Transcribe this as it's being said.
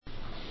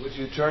Would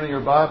you turn in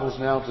your Bibles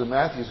now to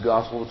Matthew's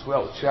Gospel, the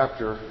 12th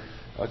chapter.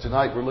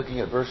 Tonight we're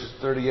looking at verses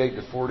 38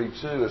 to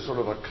 42 as sort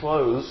of a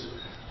close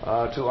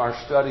to our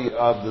study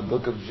of the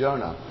book of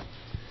Jonah.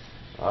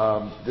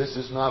 This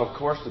is not, of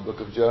course, the book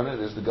of Jonah. It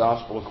is the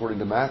Gospel according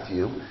to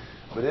Matthew.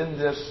 But in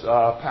this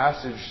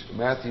passage,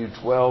 Matthew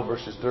 12,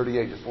 verses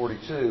 38 to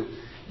 42,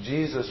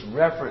 Jesus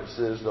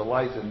references the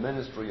life and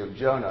ministry of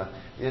Jonah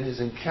in his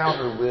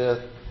encounter with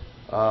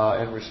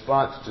and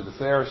response to the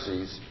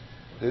Pharisees,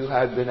 who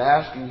had been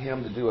asking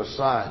him to do a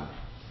sign.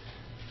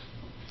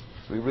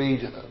 We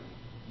read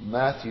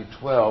Matthew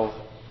 12,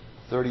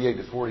 38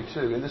 to 42.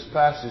 In this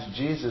passage,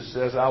 Jesus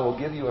says, I will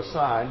give you a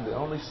sign. The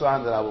only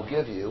sign that I will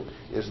give you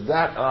is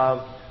that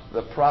of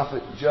the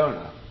prophet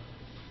Jonah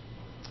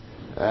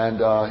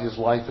and his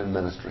life and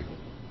ministry.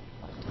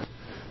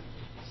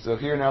 So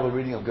here now the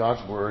reading of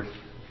God's Word,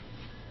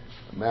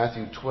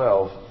 Matthew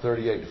 12,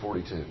 38 to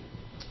 42.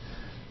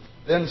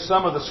 Then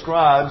some of the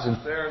scribes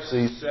and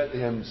Pharisees said to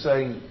him,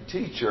 saying,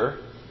 Teacher,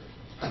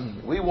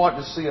 we want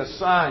to see a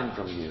sign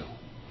from you.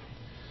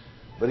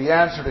 But he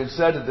answered and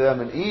said to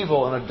them, An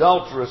evil and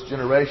adulterous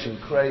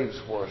generation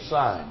craves for a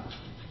sign.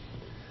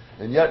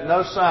 And yet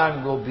no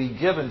sign will be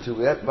given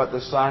to it but the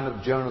sign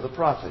of Jonah the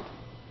prophet.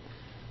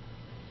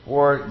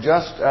 For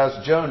just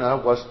as Jonah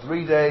was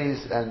 3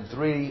 days and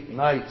 3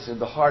 nights in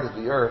the heart of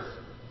the earth,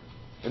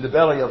 in the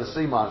belly of the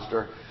sea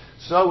monster,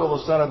 so will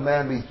the Son of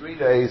Man be 3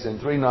 days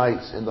and 3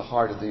 nights in the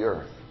heart of the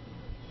earth.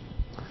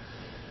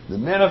 The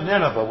men of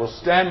Nineveh will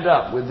stand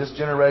up with this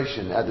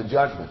generation at the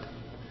judgment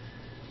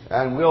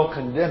and will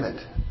condemn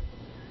it,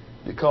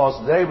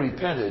 because they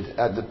repented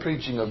at the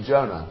preaching of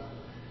Jonah.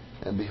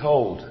 And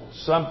behold,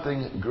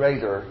 something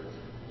greater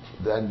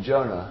than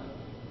Jonah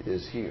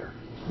is here.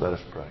 Let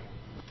us pray.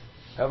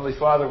 Heavenly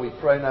Father, we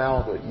pray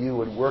now that you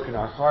would work in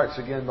our hearts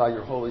again by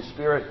your Holy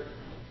Spirit.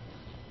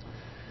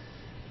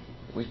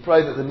 We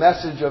pray that the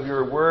message of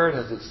your word,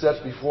 as it sets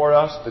before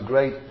us the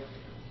great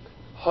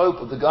hope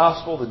of the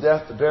gospel, the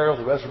death, the burial,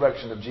 the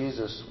resurrection of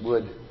Jesus,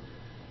 would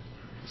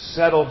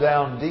settle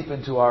down deep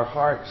into our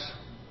hearts,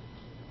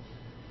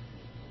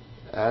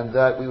 and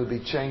that we would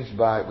be changed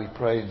by it, we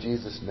pray in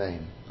Jesus'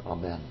 name.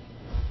 Amen.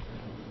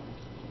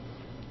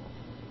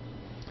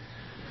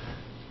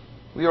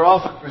 We are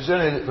often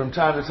presented from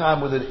time to time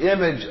with an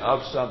image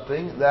of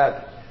something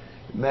that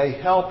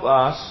may help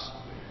us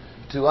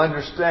to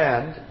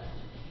understand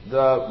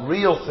the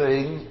real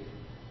thing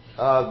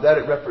that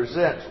it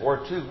represents, or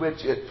to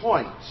which it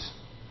points.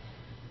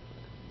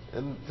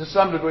 And to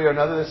some degree or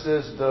another, this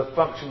is the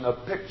function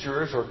of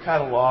pictures or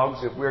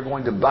catalogs. If we're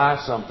going to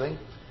buy something,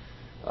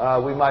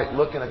 we might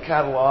look in a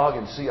catalog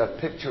and see a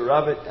picture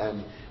of it,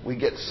 and we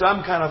get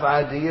some kind of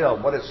idea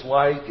of what it's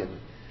like and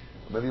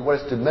maybe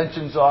what its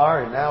dimensions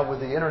are. And now with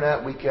the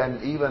internet, we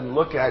can even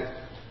look at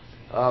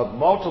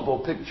multiple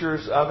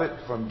pictures of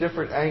it from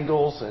different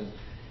angles, and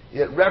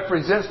it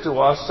represents to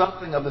us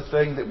something of the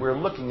thing that we're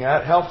looking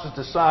at, helps us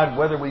decide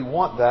whether we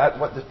want that,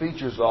 what the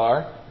features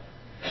are.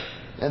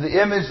 And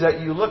the image that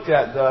you look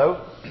at,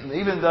 though,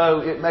 even though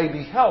it may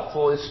be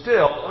helpful, is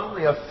still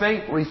only a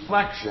faint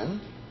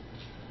reflection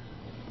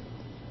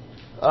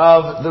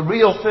of the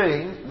real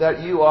thing that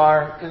you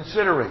are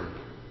considering.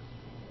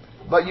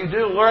 But you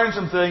do learn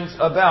some things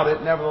about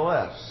it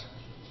nevertheless.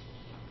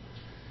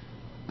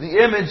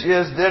 The image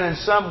is then in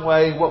some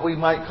way what we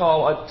might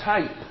call a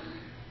type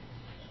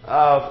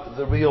of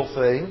the real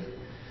thing.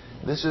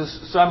 This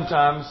is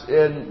sometimes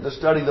in the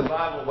study of the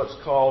Bible what's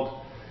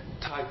called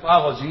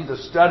typology, the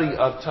study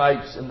of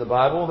types in the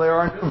Bible. There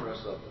are numerous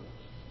of them.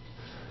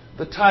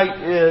 The type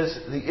is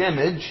the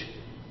image.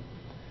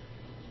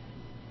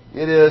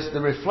 It is the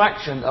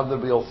reflection of the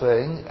real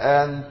thing.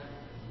 And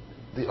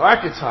the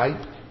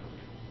archetype,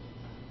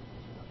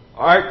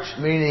 arch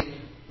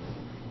meaning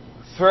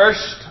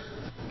first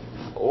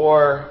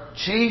or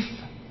chief,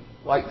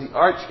 like the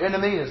arch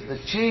enemy is the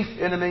chief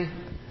enemy.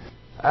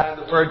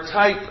 And the word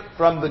type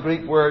from the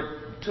Greek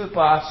word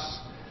tupos,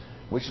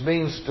 which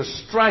means to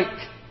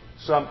strike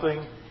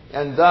something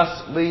and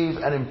thus leave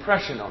an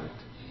impression on it.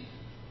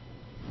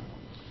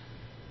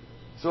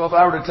 So if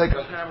I were to take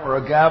a hammer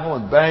or a gavel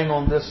and bang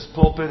on this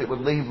pulpit, it would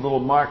leave little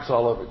marks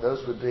all over it.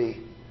 Those would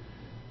be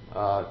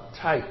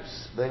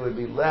types. They would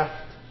be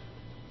left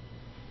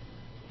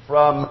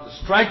from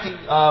striking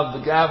of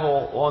the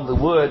gavel on the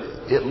wood.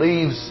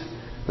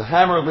 The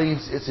hammer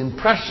leaves its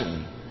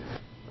impression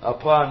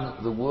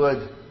upon the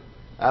wood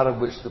out of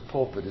which the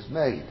pulpit is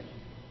made.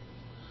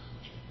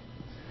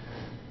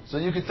 So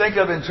you could think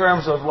of in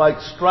terms of like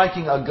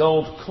striking a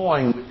gold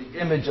coin with the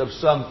image of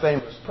some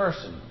famous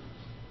person.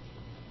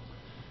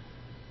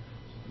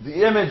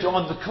 The image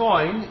on the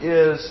coin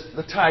is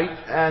the type,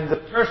 and the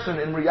person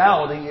in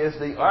reality is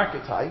the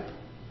archetype.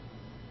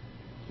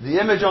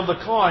 The image on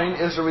the coin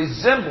is a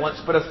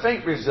resemblance, but a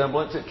faint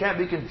resemblance. It can't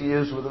be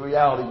confused with the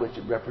reality which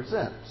it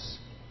represents.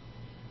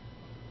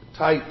 The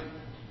type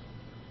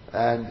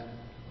and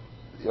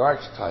the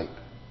archetype.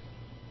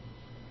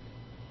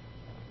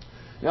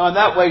 Now, in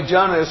that way,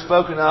 Jonah is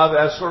spoken of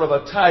as sort of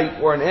a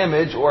type or an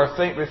image or a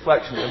faint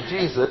reflection of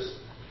Jesus.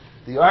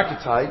 the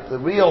archetype, the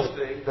real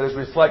thing that is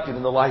reflected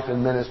in the life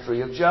and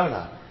ministry of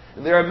Jonah.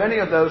 And there are many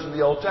of those in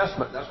the Old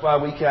Testament. That's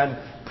why we can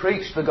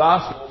preach the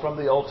gospel from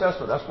the Old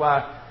Testament. That's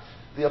why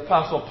the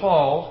Apostle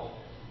Paul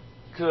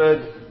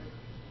could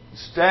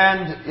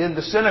stand in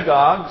the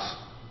synagogues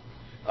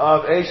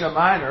of Asia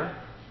Minor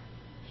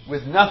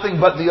with nothing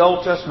but the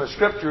Old Testament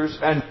scriptures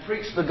and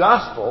preach the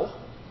gospel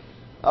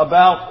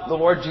about the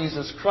Lord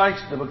Jesus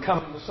Christ, the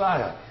becoming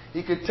Messiah.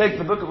 He could take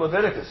the book of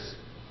Leviticus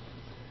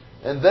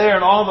and there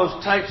in all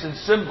those types and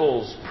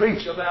symbols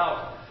preach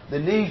about the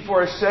need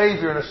for a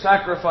Savior and a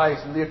sacrifice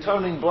and the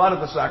atoning blood of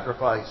the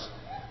sacrifice.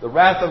 The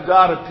wrath of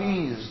God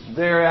appeased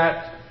there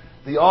at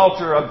the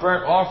altar of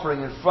burnt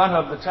offering in front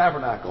of the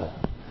tabernacle.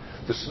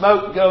 The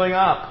smoke going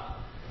up.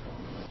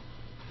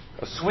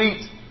 A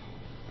sweet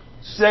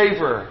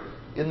savor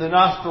in the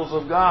nostrils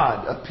of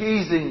God,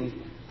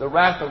 appeasing the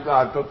wrath of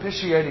God,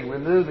 propitiating,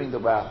 removing the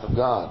wrath of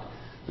God.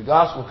 The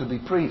gospel could be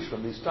preached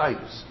from these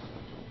types.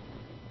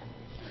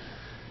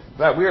 In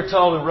fact, we are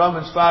told in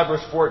Romans 5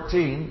 verse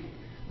 14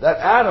 that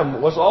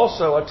Adam was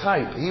also a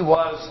type. He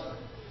was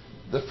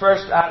the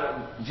first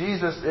Adam.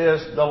 Jesus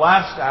is the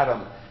last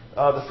Adam.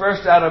 The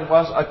first Adam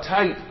was a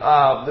type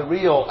of the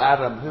real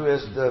Adam, who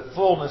is the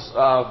fullness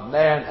of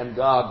man and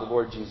God, the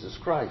Lord Jesus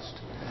Christ.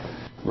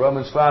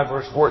 Romans 5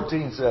 verse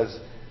 14 says,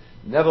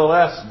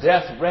 "Nevertheless,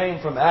 death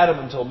reigned from Adam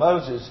until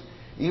Moses,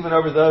 even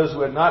over those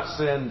who had not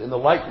sinned in the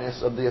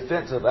likeness of the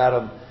offense of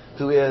Adam,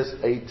 who is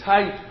a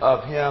type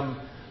of him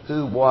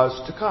who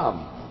was to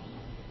come."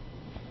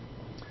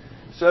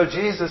 So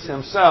Jesus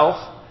himself,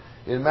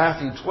 in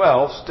Matthew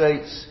 12,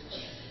 states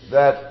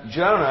that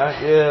Jonah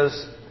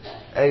is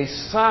a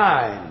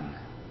sign.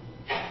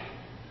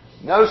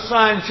 No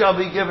sign shall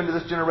be given to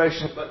this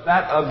generation but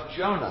that of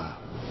Jonah.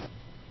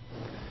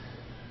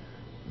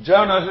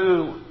 Jonah,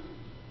 who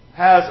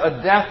has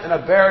a death and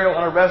a burial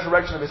and a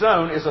resurrection of his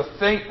own, is a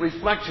faint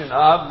reflection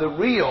of the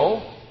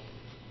real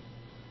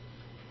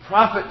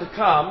prophet to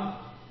come,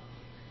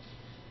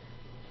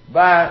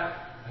 by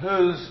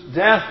whose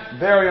death,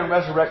 burial, and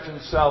resurrection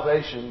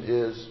salvation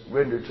is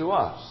rendered to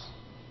us.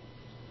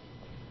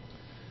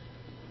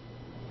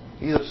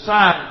 He is a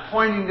sign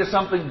pointing to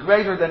something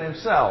greater than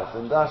himself,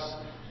 and thus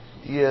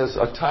he is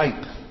a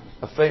type,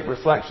 a faint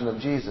reflection of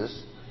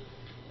Jesus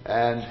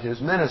and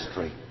his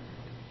ministry.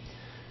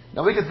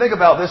 Now we can think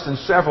about this in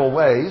several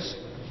ways.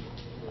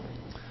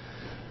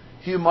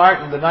 Hugh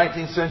Martin, the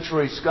 19th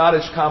century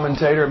Scottish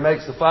commentator,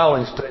 makes the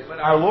following statement: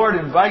 "Our Lord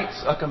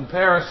invites a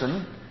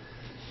comparison,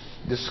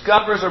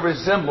 discovers a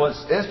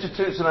resemblance,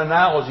 institutes an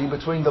analogy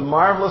between the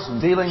marvelous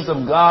dealings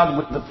of God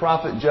with the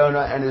prophet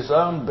Jonah and his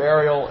own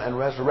burial and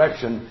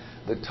resurrection.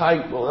 The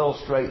type will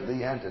illustrate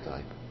the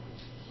antitype."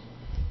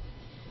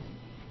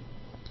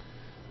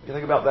 You can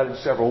think about that in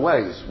several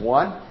ways.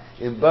 One,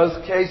 in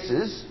both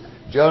cases,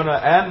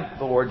 Jonah and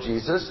the Lord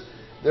Jesus,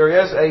 there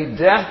is a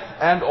death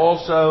and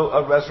also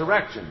a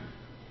resurrection.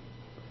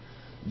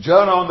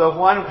 Jonah, on the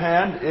one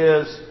hand,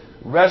 is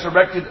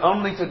resurrected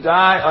only to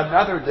die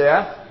another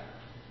death.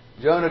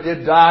 Jonah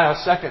did die a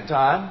second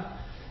time.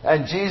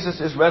 And Jesus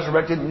is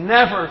resurrected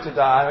never to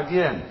die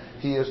again.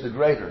 He is the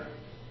greater.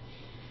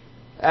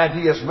 And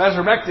he is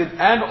resurrected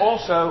and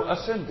also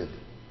ascended.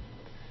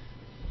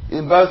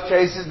 In both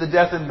cases, the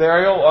death and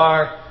burial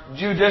are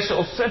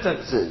judicial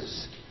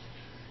sentences.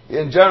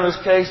 In Jonah's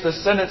case, the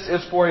sentence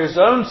is for his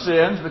own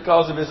sins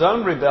because of his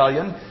own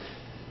rebellion.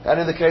 And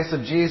in the case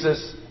of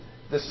Jesus,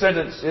 the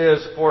sentence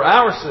is for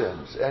our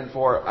sins and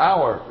for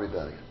our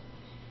rebellion.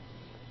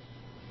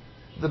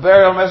 The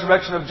burial and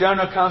resurrection of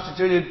Jonah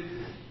constituted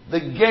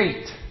the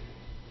gate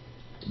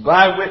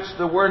by which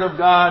the Word of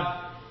God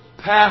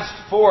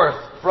passed forth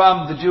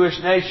from the Jewish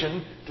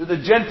nation to the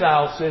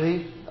Gentile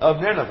city of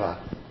Nineveh.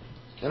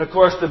 And of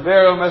course, the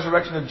burial and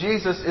resurrection of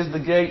Jesus is the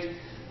gate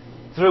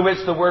through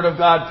which the Word of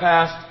God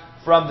passed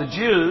from the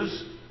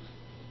Jews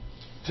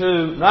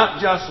to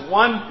not just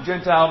one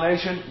Gentile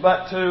nation,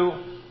 but to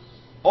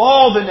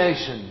all the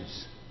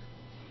nations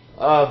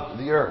of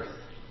the earth.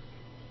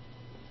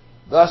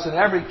 Thus, in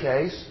every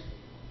case,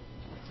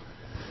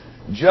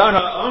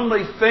 Jonah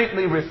only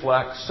faintly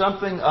reflects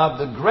something of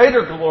the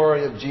greater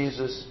glory of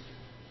Jesus,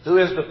 who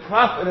is the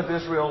prophet of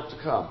Israel to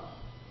come.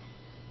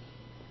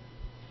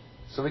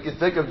 So we can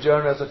think of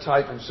Jonah as a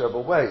type in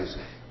several ways.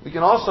 We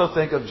can also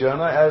think of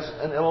Jonah as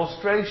an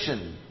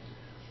illustration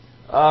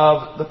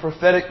of the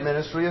prophetic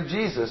ministry of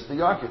Jesus,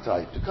 the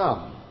archetype to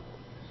come.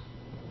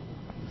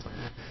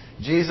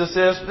 Jesus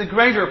is the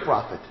greater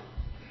prophet.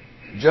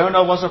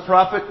 Jonah was a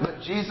prophet,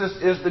 but Jesus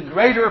is the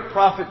greater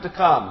prophet to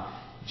come.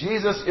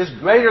 Jesus is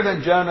greater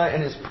than Jonah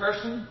in his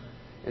person,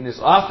 in his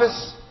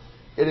office,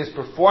 in his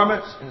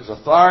performance, in his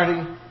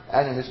authority,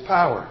 and in his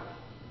power.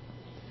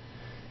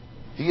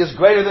 He is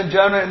greater than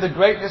Jonah in the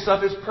greatness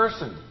of his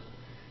person.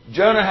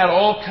 Jonah had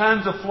all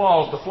kinds of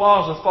flaws, the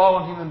flaws of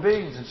fallen human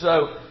beings. And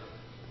so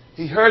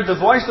he heard the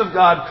voice of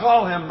God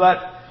call him, but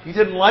he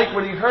didn't like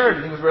what he heard,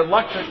 and he was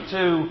reluctant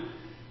to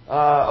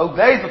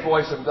obey the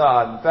voice of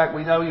God. In fact,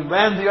 we know he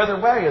ran the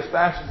other way as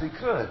fast as he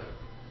could.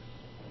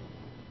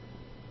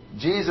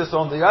 Jesus,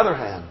 on the other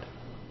hand,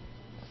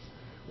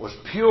 was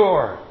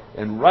pure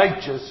and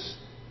righteous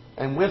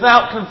and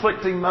without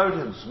conflicting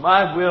motives.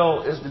 My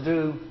will is to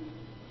do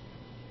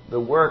the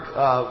work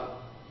of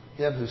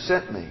Him who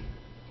sent me.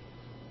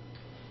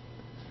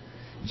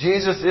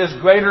 Jesus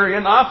is greater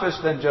in office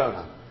than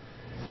Jonah.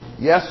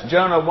 Yes,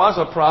 Jonah was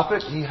a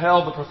prophet. He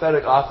held the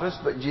prophetic office,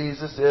 but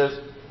Jesus is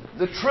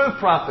the true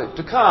prophet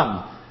to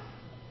come,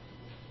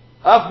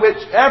 of which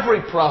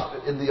every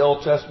prophet in the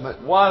Old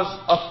Testament was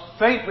a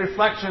faint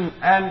reflection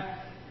and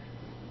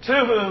to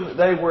whom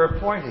they were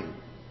pointing.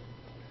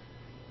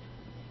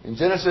 In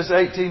Genesis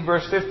 18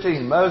 verse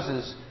 15,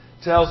 Moses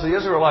tells the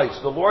Israelites,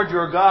 the Lord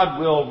your God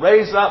will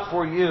raise up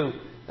for you,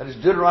 that is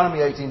Deuteronomy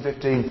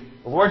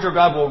 18:15, the Lord your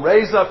God will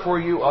raise up for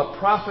you a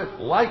prophet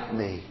like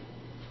me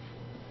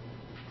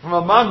from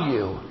among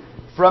you,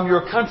 from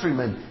your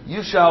countrymen.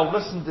 You shall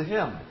listen to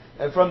him.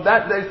 And from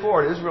that day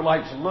forward,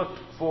 Israelites looked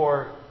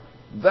for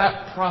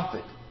that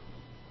prophet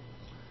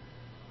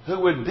who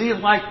would be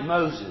like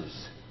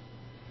Moses,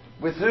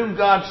 with whom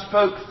God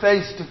spoke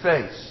face to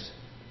face,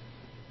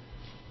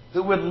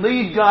 who would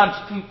lead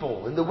God's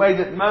people in the way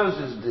that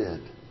Moses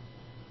did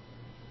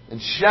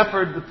and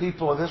shepherd the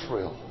people of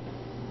Israel.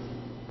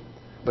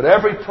 But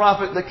every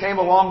prophet that came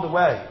along the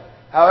way,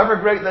 however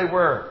great they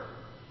were,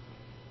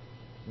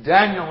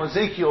 Daniel,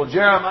 Ezekiel,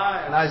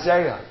 Jeremiah, and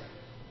Isaiah,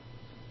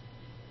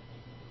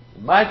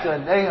 Micah,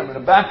 and Nahum, and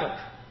Habakkuk,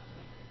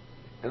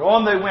 and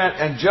on they went,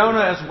 and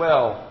Jonah as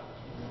well,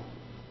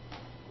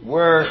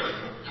 were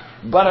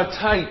but a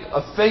type,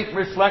 a faint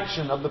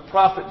reflection of the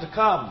prophet to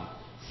come.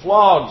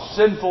 Flawed,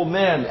 sinful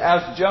men,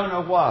 as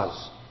Jonah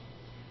was.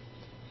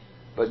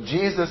 But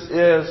Jesus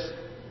is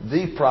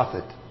the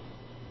prophet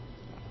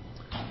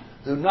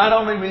who not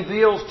only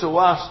reveals to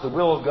us the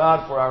will of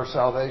God for our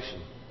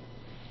salvation,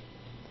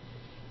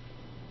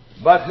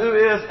 but who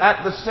is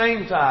at the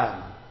same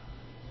time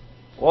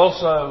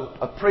also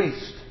a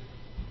priest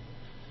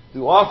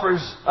who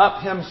offers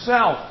up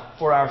himself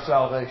for our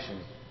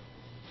salvation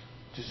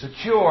to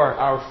secure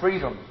our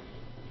freedom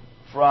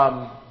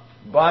from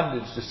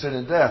bondage to sin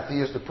and death. He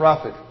is the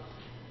prophet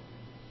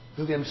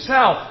who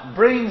himself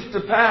brings to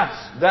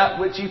pass that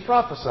which he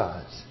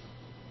prophesies,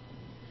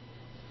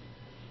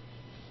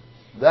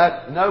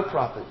 that no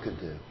prophet could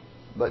do,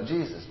 but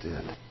Jesus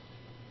did.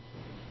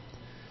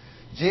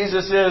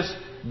 Jesus is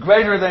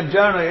greater than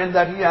Jonah in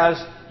that he has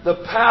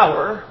the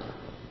power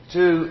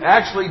to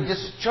actually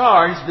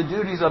discharge the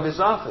duties of his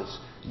office.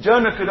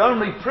 Jonah could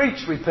only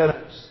preach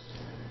repentance,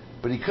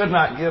 but he could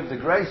not give the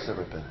grace of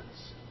repentance.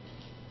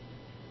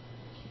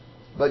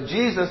 But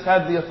Jesus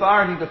had the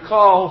authority to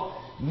call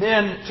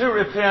men to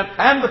repent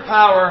and the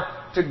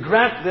power to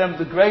grant them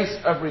the grace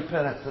of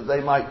repentance that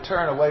they might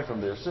turn away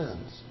from their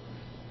sins.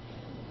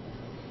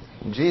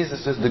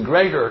 Jesus is the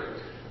greater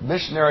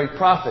missionary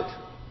prophet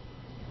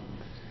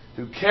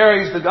who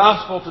carries the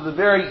gospel to the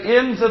very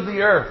ends of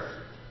the earth.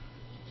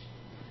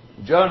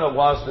 Jonah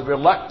was the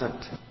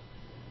reluctant,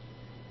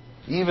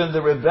 even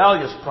the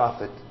rebellious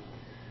prophet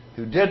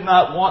who did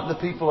not want the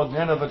people of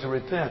Nineveh to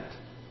repent.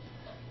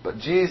 But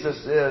Jesus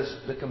is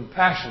the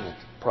compassionate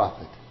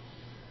prophet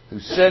who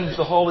sends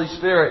the Holy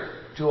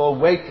Spirit to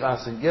awake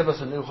us and give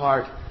us a new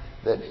heart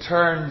that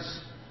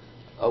turns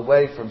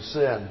away from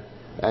sin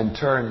and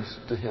turns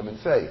to Him in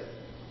faith.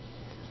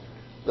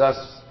 Thus,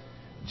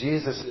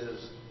 Jesus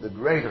is the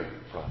greater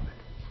prophet.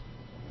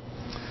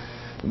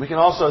 And we can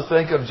also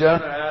think of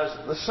Jonah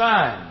as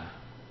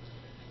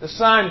the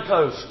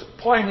signpost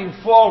pointing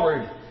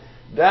forward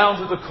down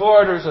to the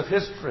corridors of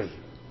history,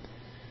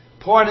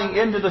 pointing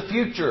into the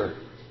future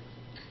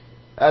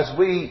as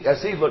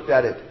he looked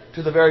at it,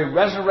 to the very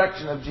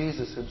resurrection of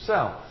Jesus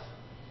Himself.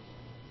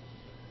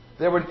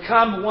 There would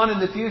come one in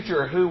the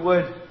future who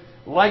would,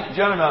 like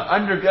Jonah,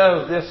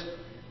 undergo this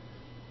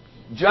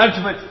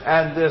judgment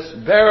and this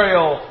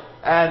burial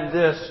and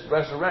this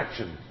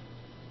resurrection.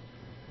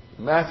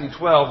 In Matthew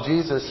 12,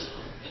 Jesus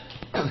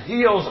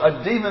heals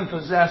a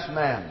demon-possessed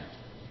man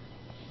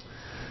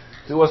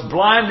who was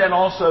blind and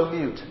also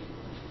mute.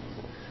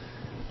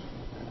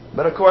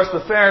 But of course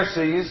the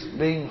Pharisees,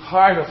 being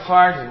hard of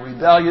heart and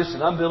rebellious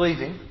and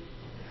unbelieving,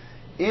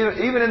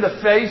 even in the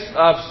face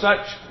of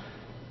such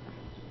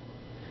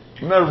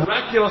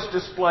miraculous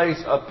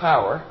displays of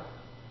power,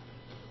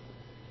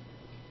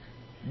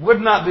 would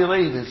not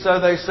believe. And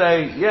so they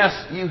say,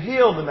 yes, you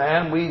healed the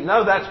man. We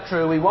know that's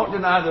true. We won't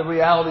deny the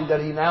reality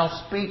that he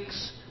now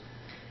speaks,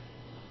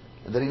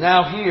 that he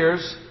now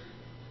hears.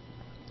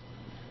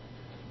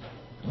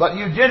 But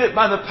you did it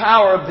by the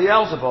power of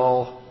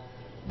Beelzebul,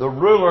 the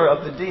ruler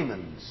of the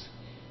demons.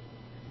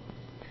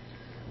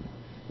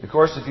 Of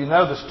course, if you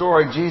know the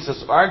story,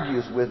 Jesus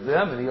argues with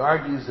them, and he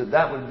argues that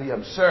that would be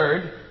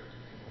absurd,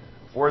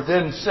 for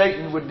then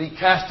Satan would be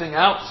casting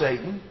out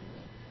Satan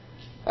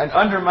and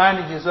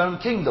undermining his own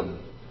kingdom.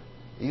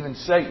 Even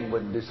Satan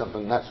wouldn't do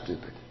something that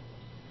stupid.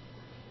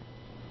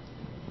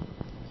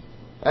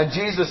 And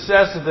Jesus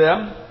says to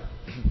them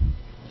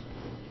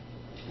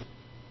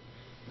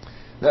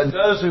that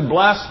those who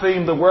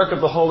blaspheme the work of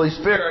the Holy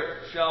Spirit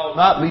shall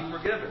not be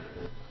forgiven.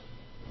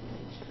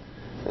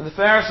 And the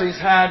Pharisees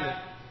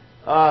had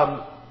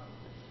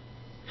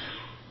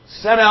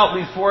set out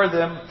before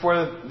them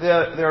for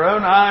their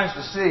own eyes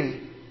to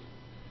see,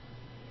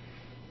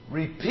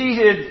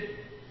 repeated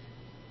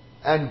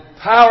and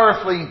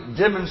powerfully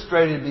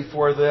demonstrated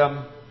before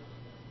them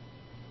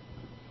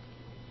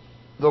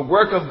the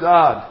work of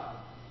God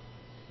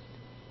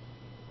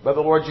by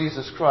the Lord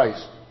Jesus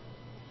Christ.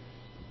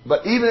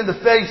 But even in the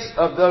face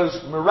of those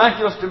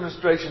miraculous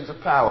demonstrations of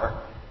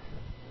power,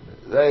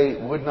 they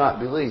would not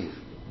believe.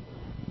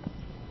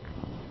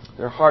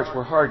 Their hearts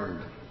were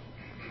hardened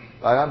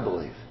by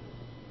unbelief.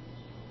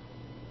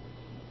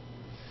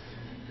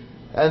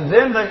 And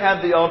then they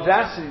had the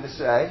audacity to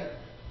say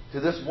to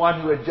this one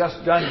who had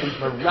just done these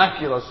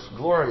miraculous,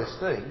 glorious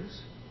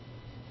things,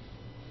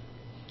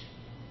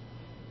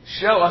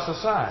 "Show us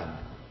a sign."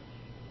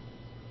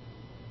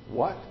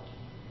 What?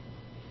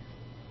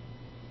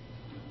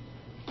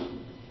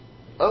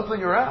 Open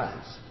your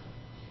eyes.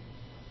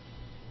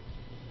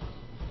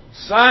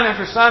 Sign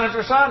after sign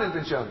after sign has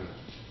been shown you.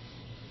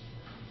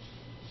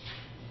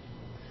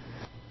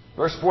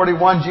 Verse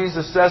 41,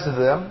 Jesus says to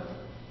them,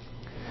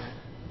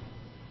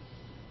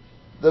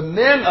 "The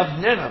men of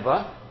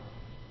Nineveh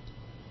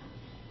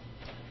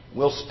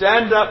will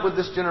stand up with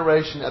this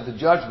generation at the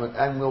judgment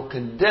and will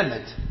condemn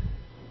it,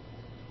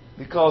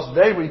 because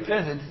they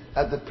repented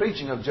at the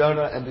preaching of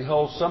Jonah, and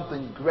behold,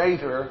 something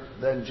greater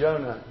than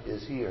Jonah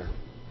is here."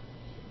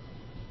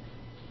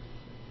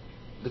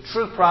 The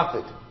true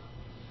prophet,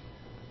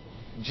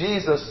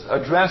 Jesus,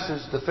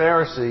 addresses the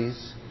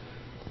Pharisees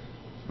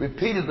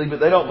repeatedly, but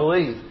they don't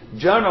believe.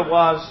 Jonah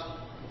was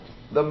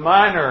the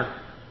minor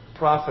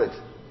prophet,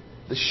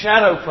 the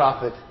shadow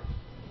prophet,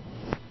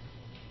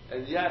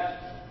 and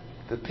yet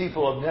the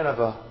people of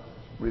Nineveh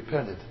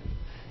repented.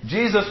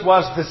 Jesus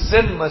was the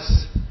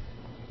sinless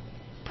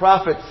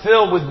prophet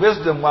filled with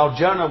wisdom, while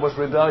Jonah was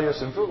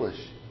rebellious and foolish.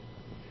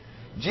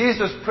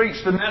 Jesus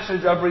preached the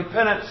message of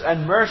repentance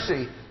and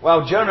mercy,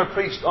 while Jonah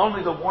preached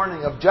only the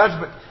warning of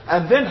judgment,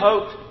 and then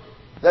hoped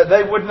that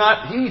they would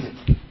not heed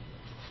it.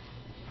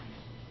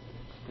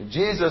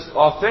 Jesus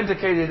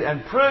authenticated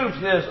and proved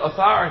His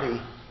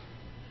authority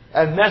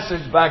and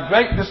message by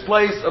great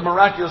displays of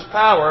miraculous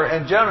power,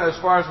 and Jonah, as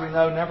far as we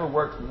know, never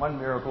worked one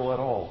miracle at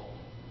all.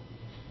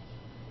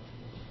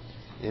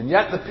 And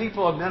yet the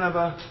people of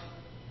Nineveh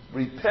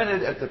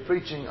repented at the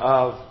preaching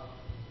of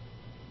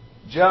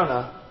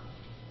Jonah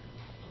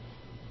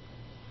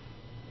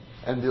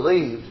and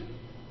believed,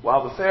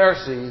 while the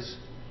Pharisees,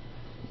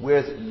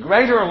 with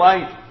greater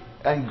light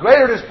and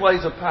greater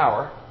displays of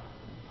power,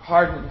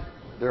 hardened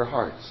their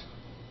hearts.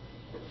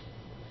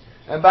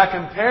 And by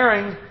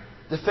comparing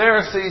the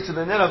Pharisees to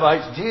the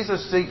Ninevites,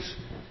 Jesus seeks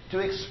to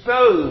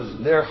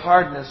expose their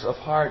hardness of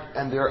heart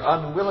and their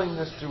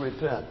unwillingness to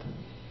repent.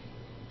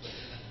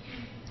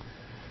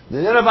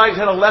 The Ninevites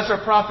had a lesser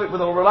prophet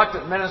with a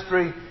reluctant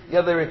ministry,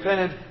 yet they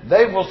repented.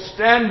 They will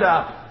stand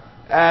up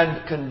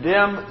and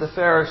condemn the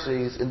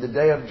Pharisees in the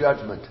day of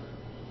judgment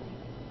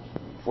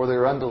for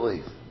their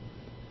unbelief.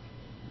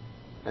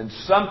 And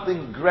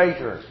something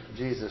greater,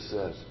 Jesus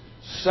says,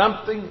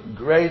 something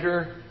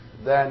greater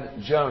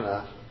than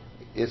Jonah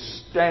is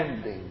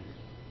standing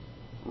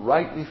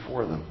right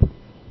before them.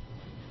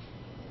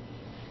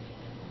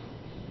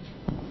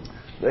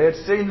 They had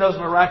seen those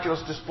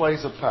miraculous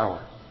displays of power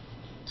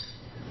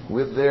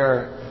with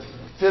their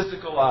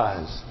physical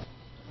eyes.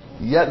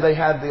 Yet they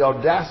had the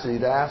audacity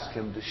to ask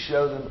Him to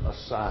show them a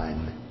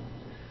sign.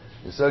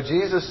 And so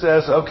Jesus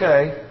says,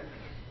 okay,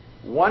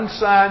 one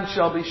sign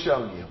shall be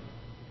shown you.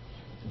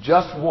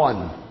 Just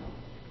one.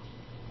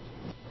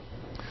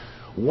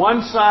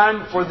 One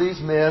sign for these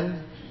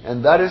men,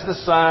 and that is the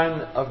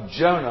sign of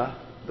Jonah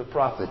the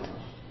prophet.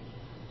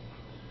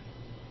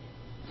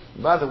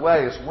 By the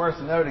way, it's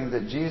worth noting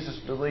that Jesus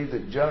believed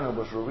that Jonah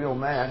was a real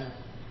man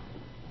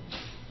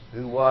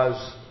who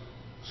was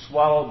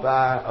swallowed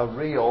by a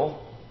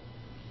real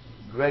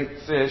great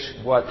fish,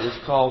 what is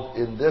called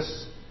in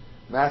this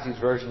Matthew's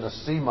version a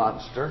sea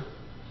monster.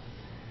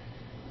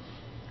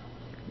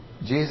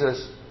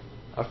 Jesus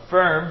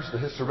affirms the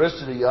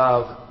historicity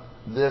of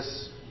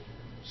this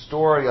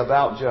story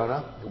about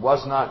Jonah. It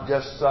was not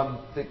just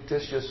some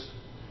fictitious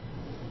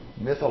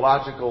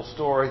mythological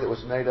story that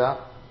was made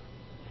up.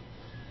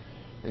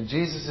 And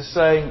Jesus is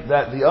saying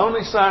that the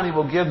only sign He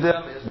will give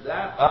them is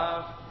that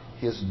of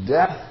His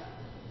death,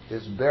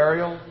 His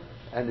burial,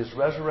 and His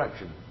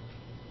resurrection.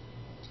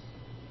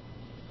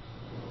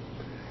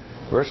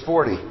 Verse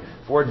 40,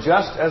 "For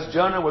just as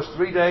Jonah was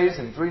 3 days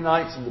and 3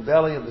 nights in the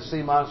belly of the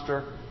sea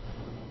monster,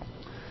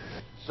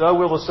 so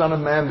will the Son of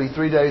Man be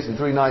 3 days and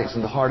 3 nights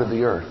in the heart of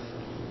the earth."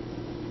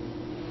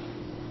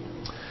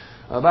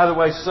 By the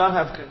way, some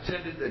have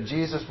contended that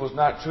Jesus was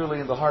not truly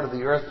in the heart of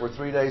the earth for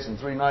 3 days and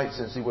 3 nights,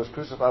 since He was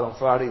crucified on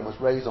Friday and was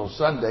raised on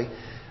Sunday.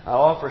 I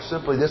offer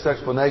simply this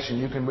explanation.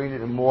 You can read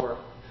it more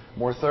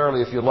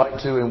thoroughly if you'd like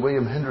to in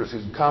William Hendricks'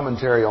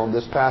 commentary on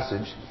this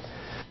passage.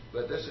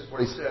 But this is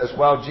what he says.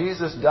 While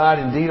Jesus died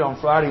indeed on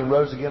Friday and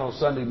rose again on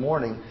Sunday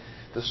morning,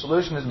 the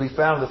solution is to be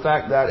found in the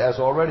fact that, as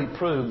already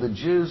proved, the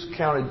Jews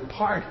counted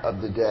part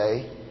of the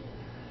day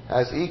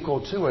as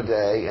equal to a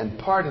day and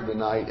part of the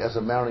night as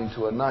amounting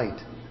to a night.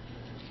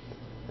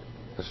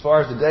 As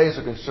far as the days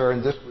are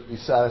concerned, this would be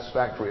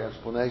satisfactory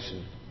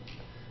explanation.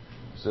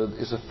 So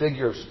it's a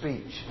figure of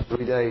speech.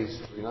 3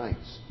 days, 3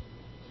 nights.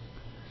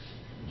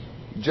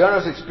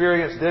 Jonah's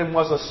experience then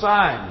was a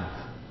sign.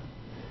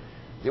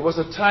 It was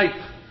a type,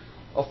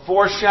 a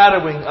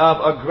foreshadowing of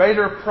a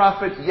greater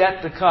prophet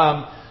yet to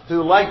come,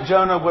 who, like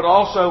Jonah, would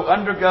also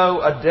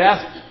undergo a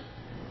death,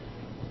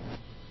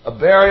 a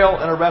burial,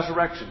 and a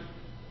resurrection.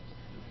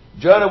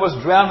 Jonah was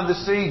drowned in the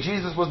sea.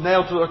 Jesus was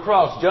nailed to a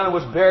cross. Jonah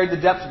was buried in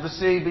the depths of the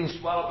sea, being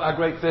swallowed by a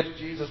great fish.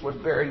 Jesus was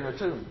buried in a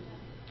tomb.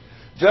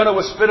 Jonah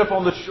was spit up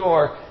on the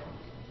shore,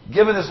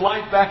 given his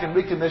life back and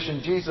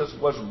recommissioned. Jesus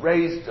was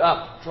raised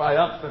up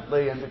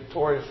triumphantly and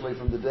victoriously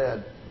from the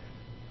dead.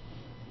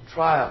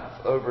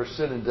 Triumph over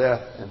sin and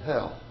death and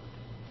hell.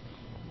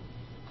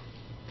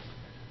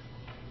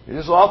 It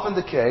is often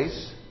the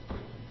case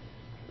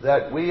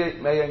that we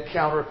may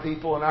encounter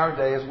people in our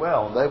day as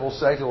well. And they will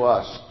say to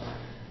us,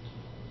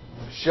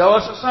 "Show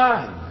us a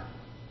sign."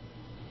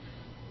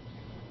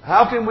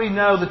 How can we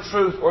know the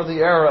truth or the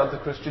error of the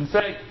Christian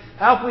faith?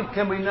 How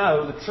can we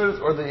know the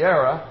truth or the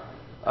error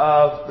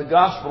of the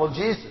gospel of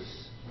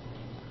Jesus?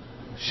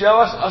 Show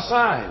us a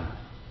sign.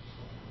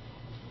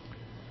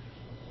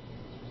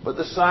 But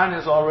the sign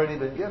has already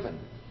been given.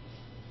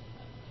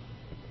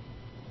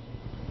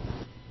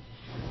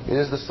 It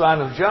is the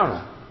sign of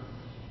Jonah.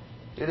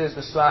 It is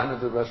the sign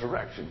of the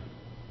resurrection.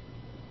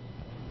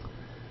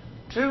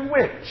 To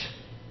which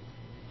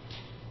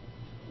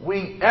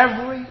we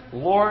every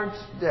Lord's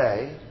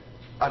Day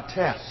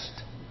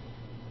attest.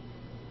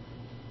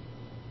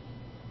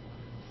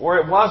 For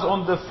it was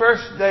on the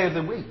first day of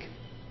the week,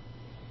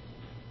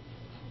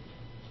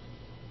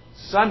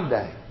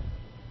 Sunday,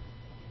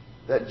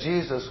 that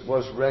Jesus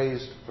was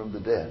raised from the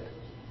dead.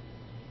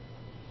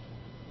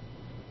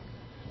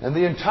 And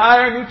the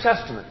entire New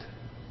Testament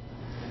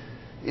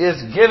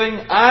is giving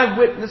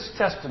eyewitness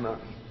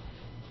testimony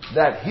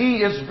that He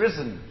is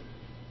risen.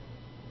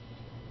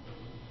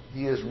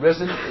 He is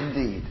risen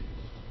indeed.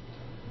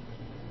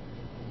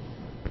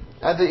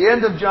 At the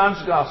end of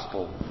John's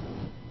Gospel,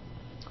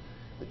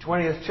 the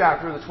 20th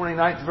chapter, the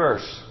 29th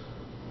verse,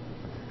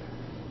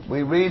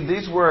 we read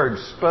these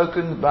words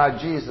spoken by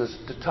Jesus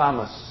to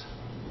Thomas.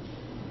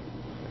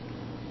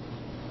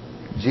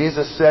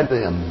 Jesus said to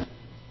him,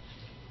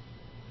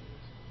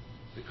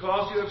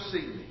 "Because you have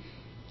seen me,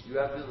 you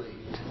have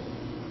believed.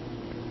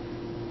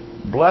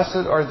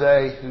 Blessed are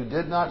they who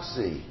did not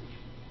see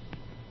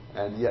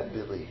and yet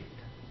believed."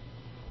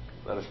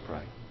 Let us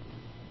pray.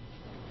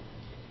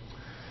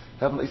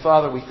 Heavenly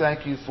Father, we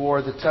thank you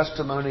for the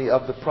testimony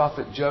of the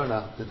prophet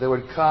Jonah, that there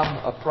would come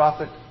a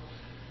prophet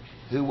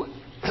who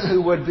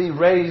would be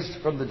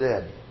raised from the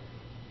dead.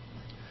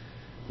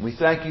 We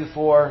thank you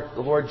for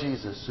the Lord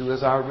Jesus, who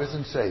is our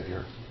risen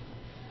Savior.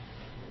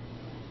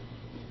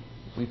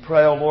 We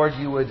pray, O Lord,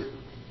 you would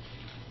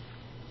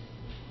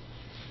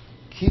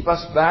keep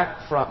us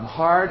back from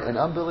hard and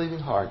unbelieving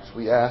hearts.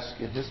 We ask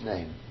in His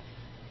name.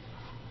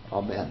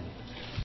 Amen.